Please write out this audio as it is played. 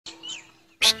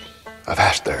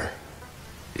Avast there.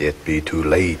 It be too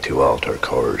late to alter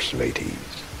course, mateys.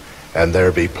 And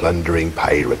there be plundering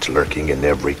pirates lurking in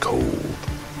every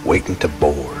cove, waiting to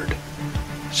board.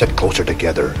 Sit closer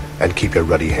together and keep your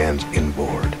ruddy hands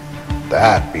inboard.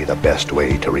 That be the best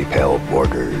way to repel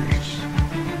boarders.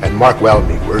 And mark well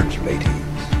me words, mateys.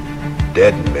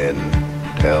 Dead men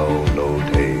tell no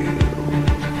tales.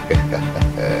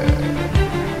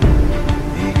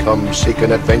 Ye come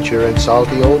seeking adventure and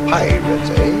salty old pirates,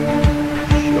 eh?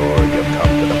 Sure you've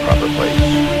come to the proper place.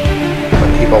 But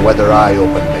keep a weather eye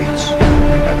open, mates,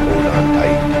 and hold on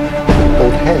tight.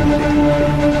 Hold hands if you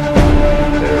please.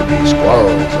 There be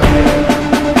squalls ahead,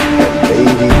 and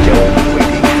Davy Jones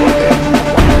waiting for them.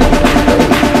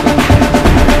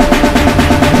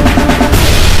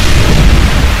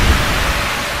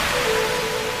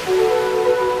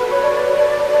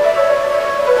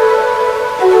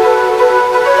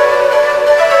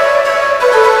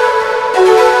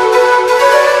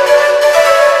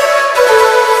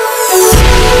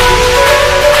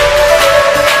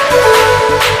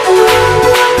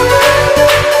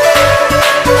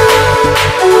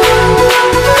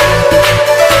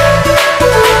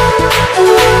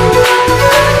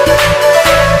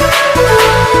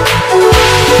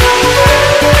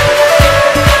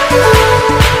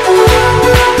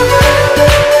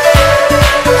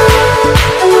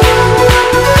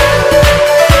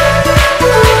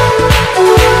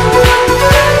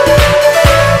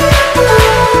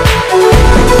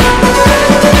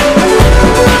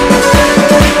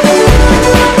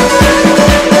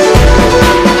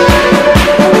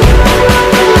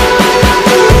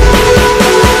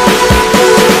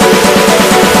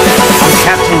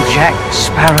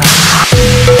 Sparrow.